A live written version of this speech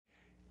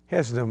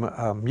Has the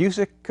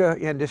music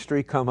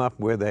industry come up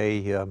with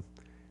a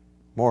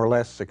more or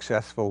less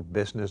successful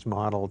business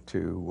model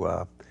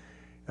to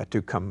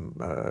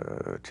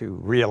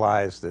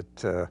realize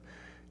that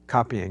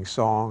copying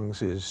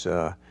songs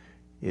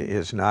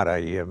is not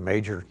a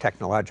major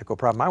technological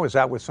problem? I was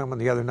out with someone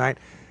the other night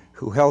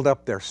who held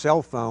up their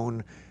cell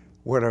phone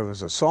where there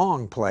was a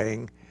song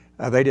playing.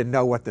 They didn't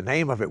know what the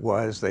name of it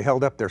was. They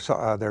held up their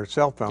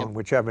cell phone, Yep.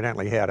 which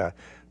evidently had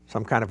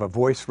some kind of a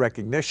voice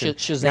recognition.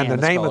 Shazam, and the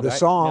name of the right?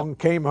 song Yep.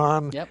 came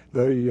on Yep.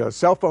 the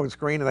cell phone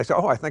screen, and they said,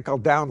 oh, I think I'll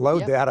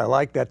download Yep. that. I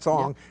like that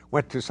song. Yep.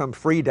 Went to some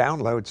free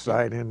download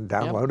site and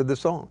downloaded the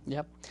song.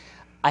 Yep.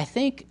 I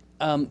think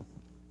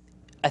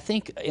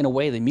in a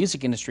way the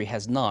music industry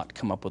has not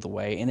come up with a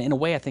way, and in a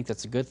way I think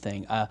that's a good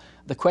thing.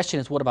 The question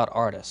is, what about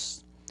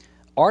artists?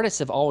 Artists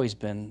have always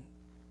been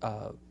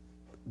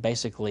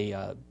basically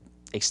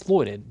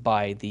exploited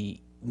by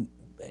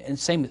and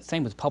same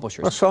with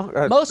publishers.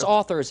 Well, most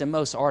authors and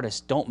most artists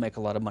don't make a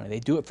lot of money.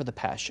 They do it for the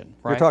passion,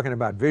 right? We're talking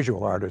about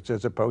visual artists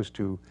as opposed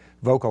to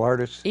vocal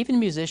artists. Even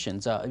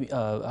musicians,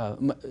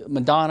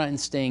 Madonna and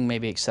Sting may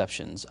be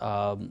exceptions.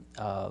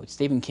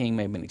 Stephen King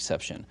may be an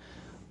exception.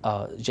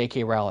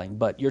 J.K. Rowling.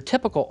 But your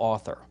typical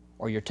author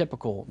or your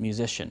typical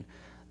musician,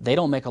 they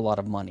don't make a lot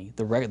of money.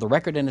 The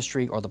record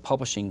industry or the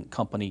publishing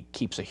company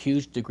keeps a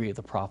huge degree of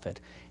the profit.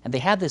 And they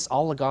have this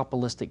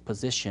oligopolistic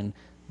position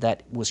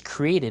that was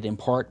created in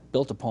part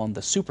built upon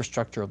the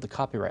superstructure of the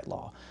copyright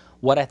law.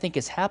 What I think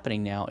is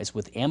happening now is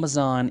with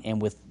Amazon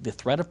and with the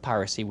threat of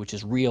piracy, which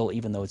is real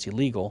even though it's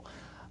illegal,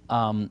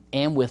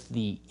 and with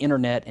the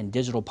internet and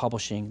digital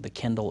publishing, the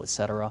Kindle,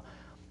 etc.,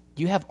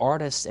 you have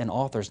artists and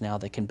authors now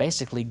that can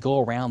basically go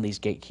around these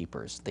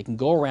gatekeepers. They can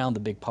go around the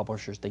big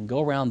publishers. They can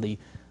go around the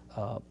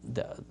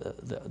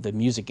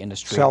music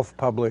industry.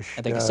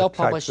 Self-published. They can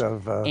self-publish.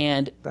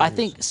 And I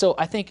think so.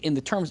 I think in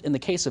the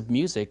case of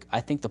music, I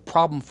think the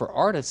problem for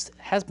artists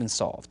has been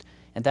solved,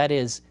 and that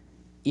is,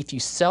 if you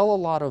sell a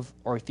lot of,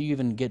 or if you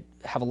even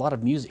have a lot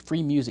of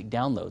free music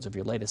downloads of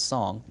your latest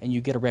song, and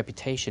you get a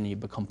reputation and you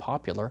become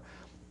popular,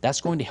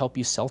 that's going to help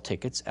you sell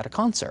tickets at a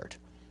concert.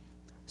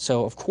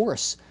 So of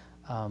course,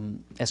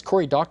 as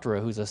Cory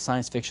Doctorow, who's a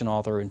science fiction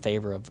author in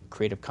favor of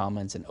Creative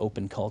Commons and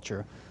open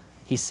culture,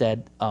 he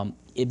said,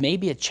 it may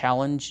be a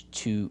challenge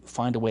to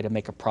find a way to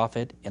make a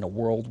profit in a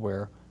world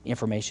where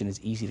information is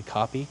easy to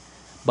copy,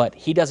 but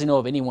he doesn't know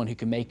of anyone who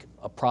can make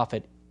a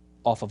profit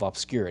off of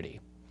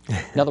obscurity.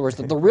 In other words,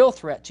 the real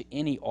threat to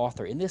any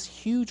author in this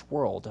huge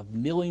world of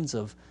millions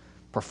of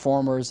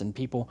performers and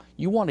people,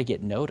 you want to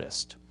get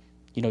noticed.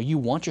 You know, you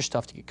want your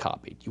stuff to get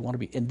copied. You want to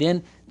be, and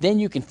then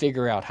you can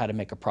figure out how to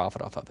make a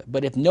profit off of it.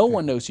 But if no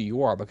one knows who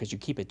you are because you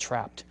keep it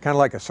trapped, kind of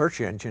like a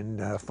search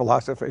engine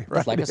philosophy, right?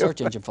 It's like a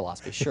search engine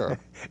philosophy, sure.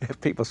 If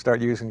people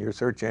start using your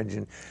search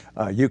engine,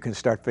 you can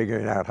start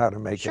figuring out how to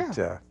make it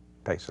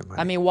pay some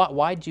money. I mean,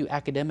 why do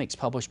academics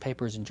publish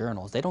papers in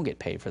journals? They don't get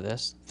paid for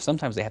this.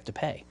 Sometimes they have to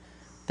pay.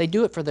 They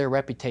do it for their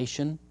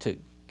reputation, to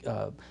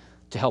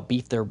help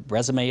beef their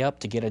resume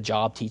up, to get a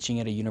job teaching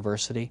at a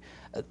university.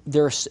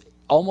 There's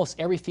almost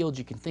every field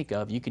you can think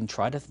of, you can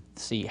try to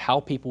see how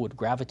people would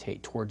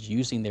gravitate towards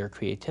using their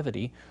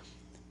creativity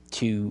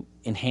to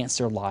enhance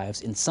their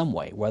lives in some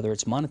way, whether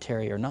it's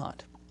monetary or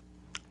not.